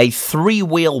a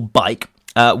 3-wheel bike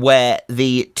where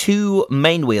the 2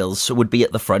 main wheels would be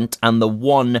at the front and the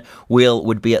 1 wheel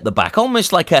would be at the back.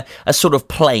 Almost like a sort of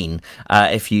plane,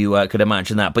 if you could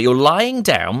imagine that. But you're lying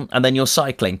down and then you're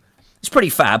cycling. It's pretty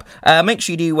fab. Make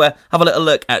sure you do have a little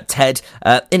look at Ted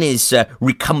in his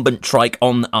recumbent trike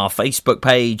on our Facebook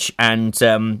page. And,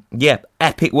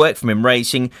 epic work from him,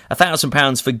 raising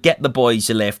 £1,000 for Get the Boys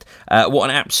a Lift.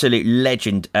 What an absolute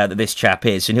legend that this chap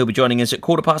is. And he'll be joining us at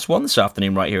 1:15 this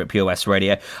afternoon right here at Pure West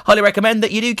Radio. Highly recommend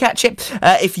that you do catch it.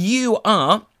 If you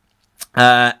are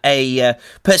a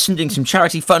person doing some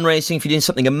charity fundraising, if you're doing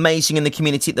something amazing in the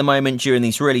community at the moment during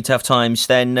these really tough times,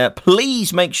 then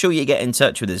please make sure you get in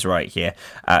touch with us right here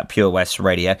at Pure West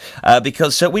Radio,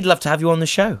 because we'd love to have you on the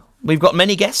show. We've got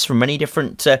many guests from many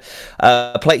different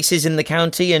places in the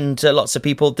county, and lots of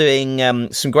people doing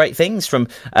some great things from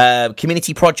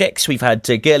community projects. We've had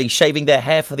girlies shaving their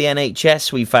hair for the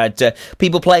NHS. We've had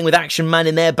people playing with Action Man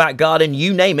in their back garden.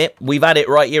 You name it, we've had it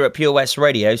right here at Pure West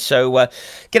Radio. So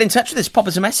get in touch with us. Pop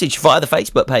us a message via the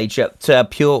Facebook page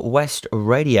at Pure West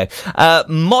Radio.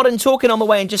 Modern Talking on the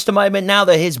way in just a moment. Now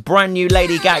that his brand new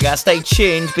Lady Gaga. Stay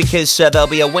tuned, because there'll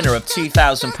be a winner of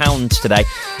 £2,000 today.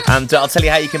 And I'll tell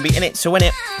you how you can be in it to win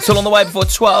it. It's all on the way before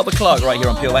 12 o'clock right here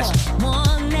on Pure West.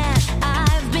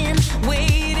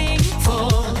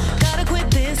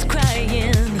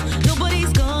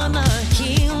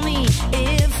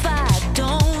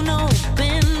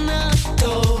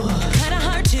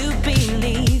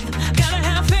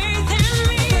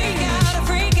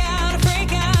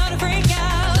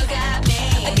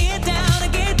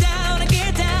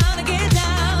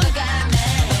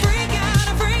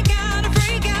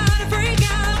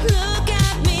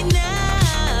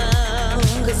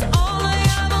 All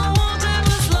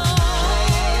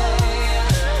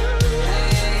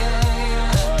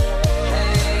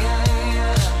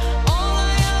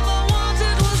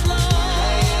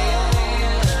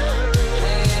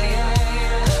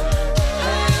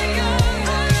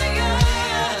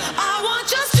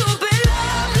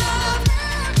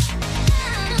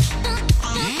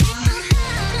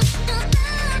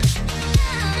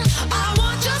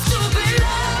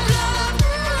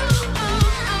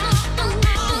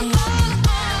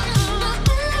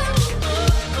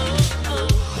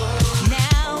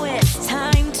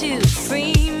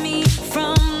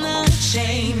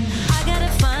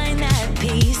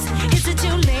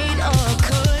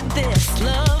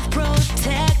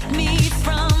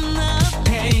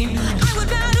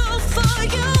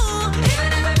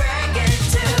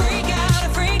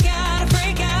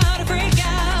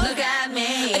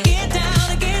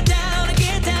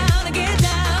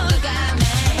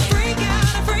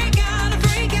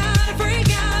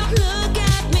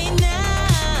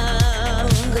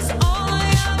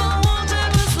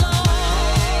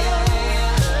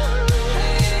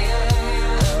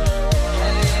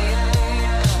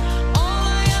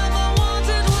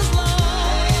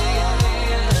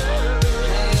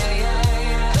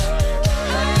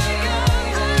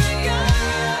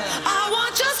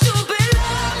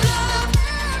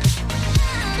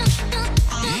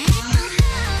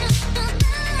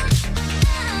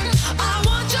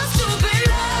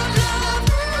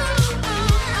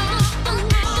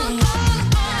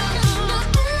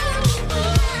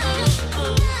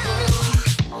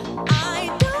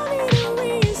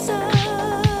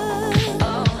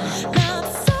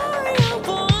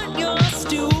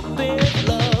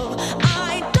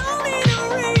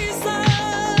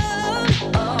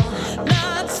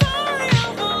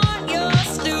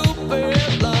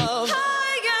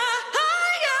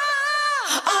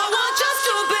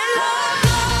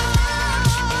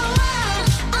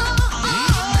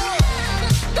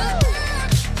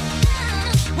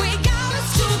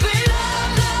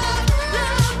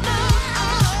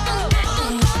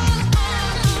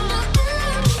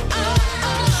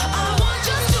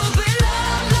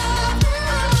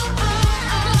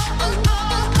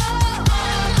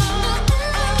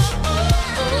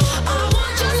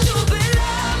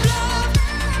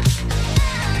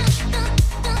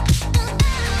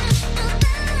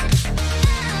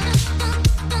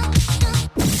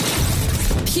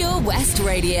Pure West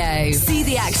Radio. See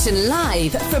the action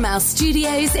live from our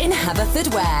studios in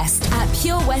Haverfordwest at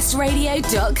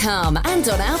purewestradio.com and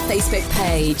on our Facebook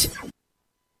page.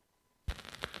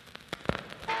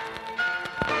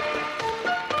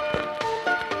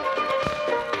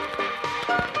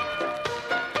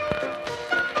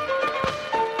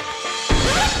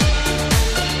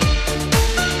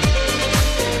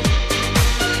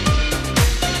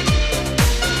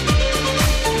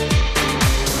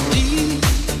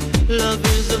 Love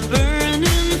is a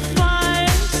burning fire,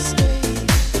 stay,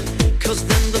 'cause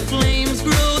then the flames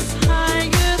grow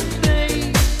higher,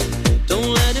 babe. Don't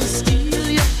let him steal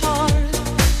your heart,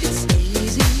 it's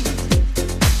easy,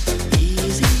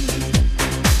 easy.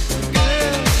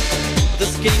 Girl,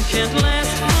 this game can't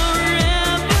last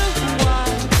forever, why?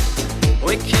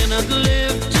 We cannot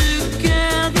live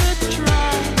together,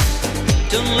 try.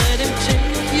 Don't let him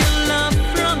take your love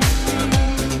from me.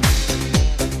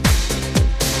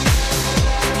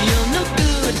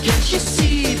 Can't you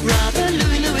see, brother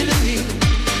Louie, Louie, Louie?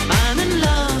 I'm in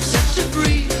love, set to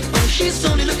free. Oh, she's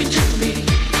only looking to me.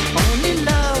 Only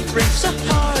love breaks a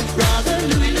heart, brother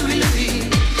Louie, Louie, Louie.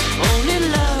 Only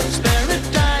love's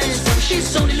paradise. Oh,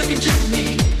 she's only looking to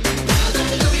me. Brother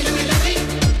Louie, Louie, Louie.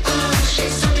 Oh,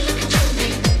 she's only looking to me.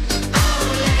 Oh,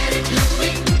 let it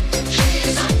Louie.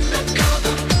 She's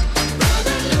undercover.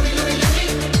 Brother Louie, Louie,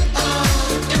 Louie. Oh,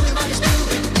 doing what he's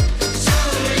doing. So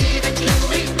leave it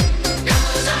Louie.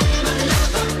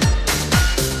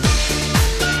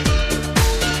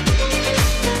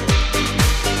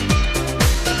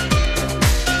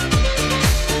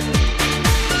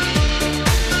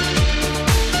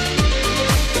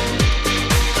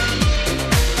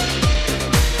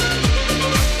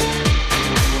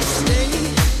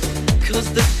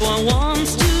 This boy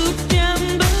wants to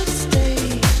gamble, stay.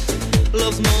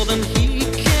 Loves more than he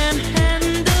can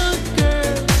handle,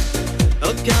 girl.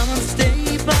 Oh, come and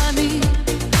stay by me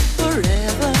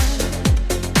forever,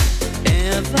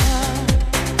 ever.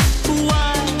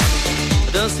 Why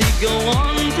does he go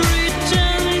on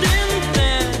pretending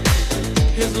that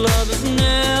his love is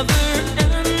never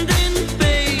ending,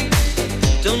 babe?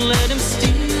 Don't let him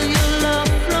steal your love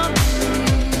from me.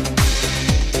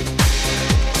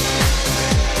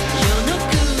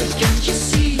 Can't you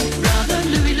see, brother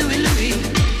Louie, Louie, Louie?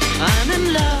 I'm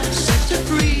in love, set to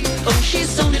free. Oh,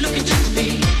 she's only looking to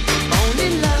me. Only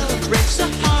love breaks a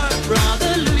heart,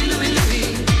 brother Louie, Louie,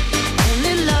 Louie.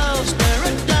 Only love's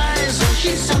paradise. Oh,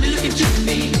 she's only looking to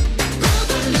me.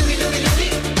 Brother Louie, Louie,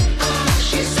 Louie. Oh,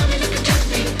 she's only looking to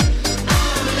me. Oh,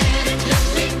 let it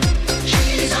Louie.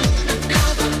 She's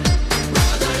undercover.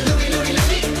 Brother Louie, Louie,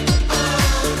 Louie. Oh,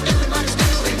 doing what he's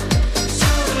doing. So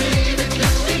leave it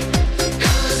Louie.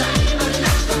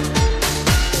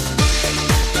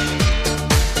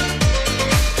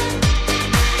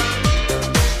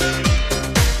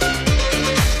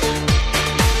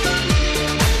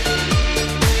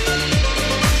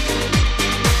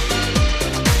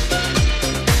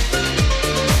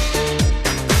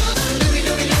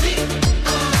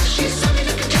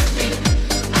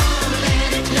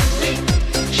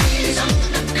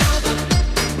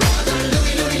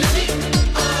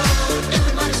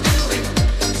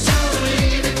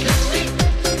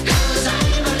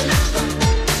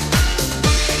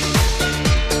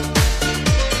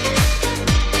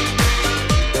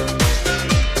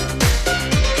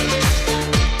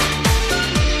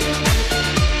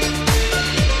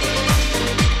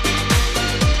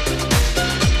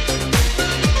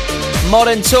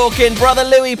 Modern Talking, Brother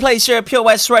Louie plays here at Pure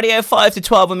West Radio, 5 to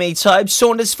 12 with me, Tobe.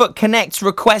 Saundersfoot Connect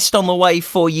request on the way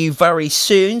for you very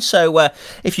soon. So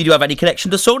if you do have any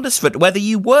connection to Saundersfoot, whether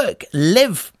you work,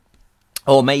 live,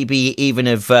 or maybe even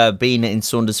have been in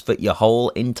Saundersfoot your whole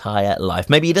entire life,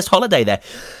 maybe you just holiday there.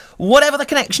 Whatever the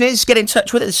connection is, get in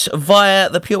touch with us via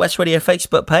the Pure West Radio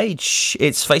Facebook page.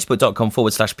 It's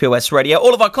facebook.com/Pure West Radio.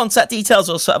 All of our contact details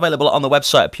are also available on the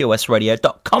website at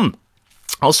purewestradio.com.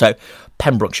 Also,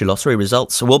 Pembrokeshire Lottery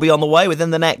results will be on the way within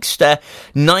the next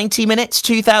 90 minutes.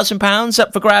 £2,000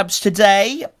 up for grabs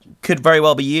today. Could very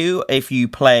well be you if you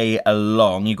play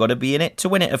along. You've got to be in it to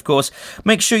win it, of course.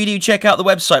 Make sure you do check out the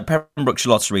website,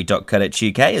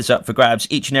 pembrokeshirelottery.co.uk. is up for grabs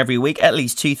each and every week, at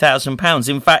least £2,000.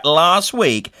 In fact, last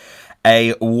week,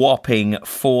 a whopping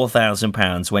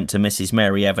 £4,000 went to Mrs.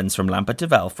 Mary Evans from Lampert to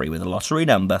Velfrey with a lottery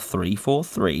number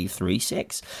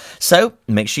 34336. So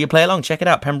make sure you play along. Check it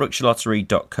out,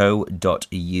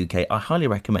 pembrokeshirelottery.co.uk. I highly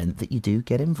recommend that you do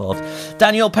get involved.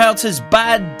 Daniel Powter's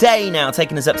Bad Day now,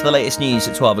 taking us up to the latest news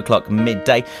at 12 o'clock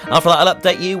midday. After that, I'll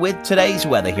update you with today's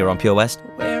weather here on Pure West.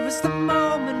 Where is the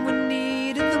moment we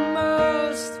needed the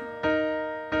most?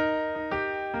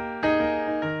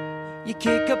 You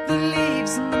kick up the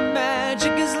leaves and the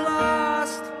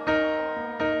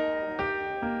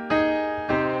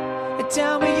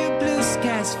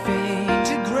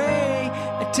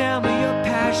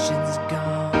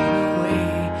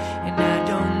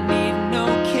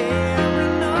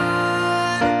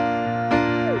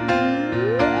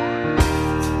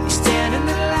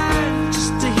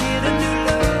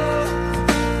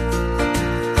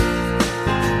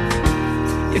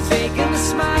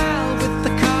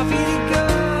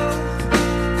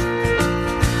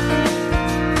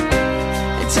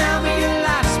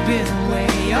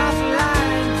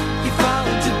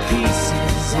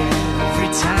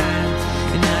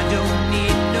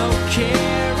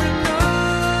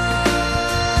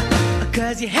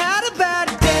 'cause you had a bad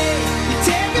day. You're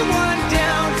taking one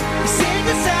down. You sing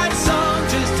a sad song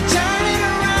just to turn it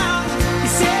around. You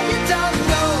say you don't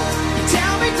know. You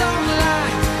tell me don't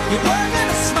lie. You work at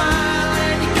a smile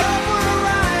and you go for a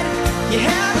ride. You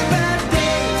had a bad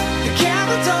day. The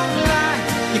camera don't lie.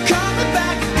 You're coming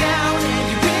back down and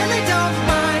you really don't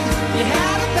mind. You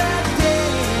had a bad day.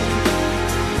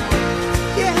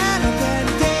 You had a bad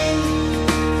day.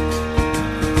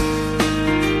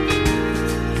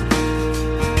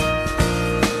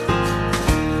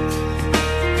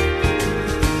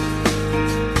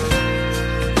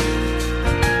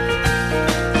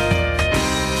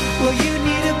 Well, you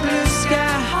need a blue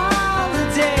sky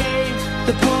holiday.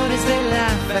 The point is they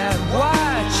laugh at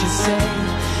what you say,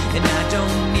 and I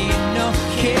don't need no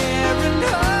caring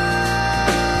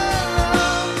home.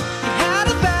 You had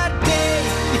a bad day.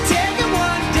 You're taking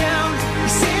one down. You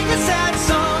sing a sad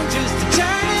song just to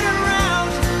turn it around.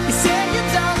 You say you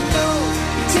don't know.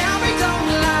 You tell me don't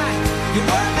lie. You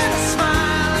work at a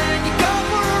smile and you go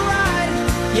for a ride.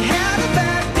 You had a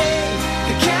bad day.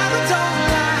 The camera don't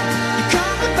lie. You're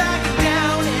coming back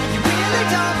down and you really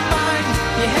don't mind.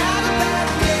 You had a bad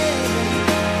day.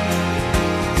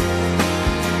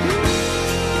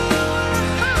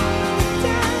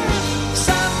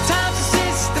 Sometimes the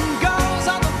system goes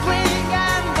on the blink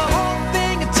and the whole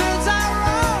thing it turns out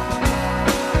wrong.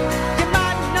 You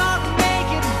might not make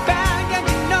it back and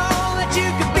you know that you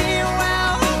could be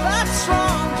well. That's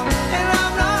wrong and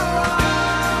I'm not wrong.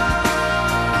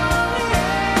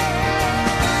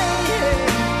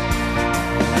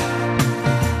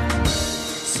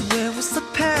 So where was the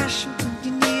passion when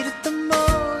you needed the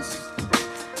most?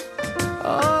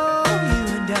 Oh, you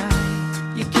and I.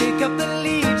 You kick up the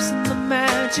leaves and the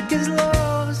magic is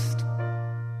lost.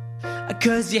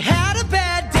 'Cause you had a bad